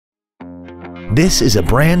This is a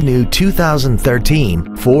brand new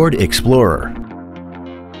 2013 Ford Explorer.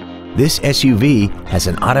 This SUV has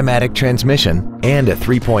an automatic transmission and a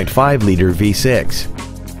 3.5-liter V6.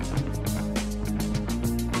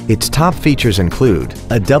 Its top features include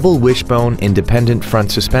a double wishbone independent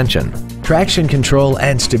front suspension, traction control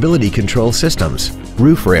and stability control systems,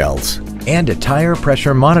 roof rails, and a tire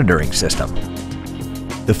pressure monitoring system.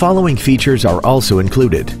 The following features are also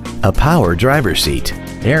included: a power driver's seat,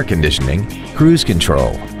 air conditioning, cruise control,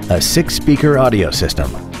 a 6-speaker audio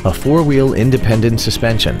system, a 4-wheel independent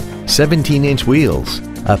suspension, 17-inch wheels,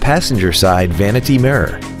 a passenger side vanity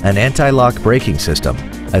mirror, an anti-lock braking system,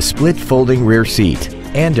 a split folding rear seat,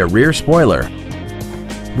 and a rear spoiler.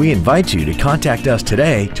 We invite you to contact us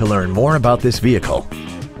today to learn more about this vehicle.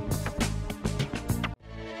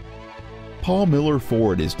 Paul Miller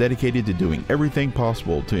Ford is dedicated to doing everything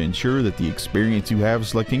possible to ensure that the experience you have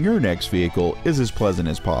selecting your next vehicle is as pleasant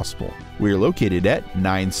as possible. We are located at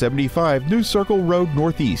 975 New Circle Road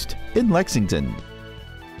Northeast in Lexington.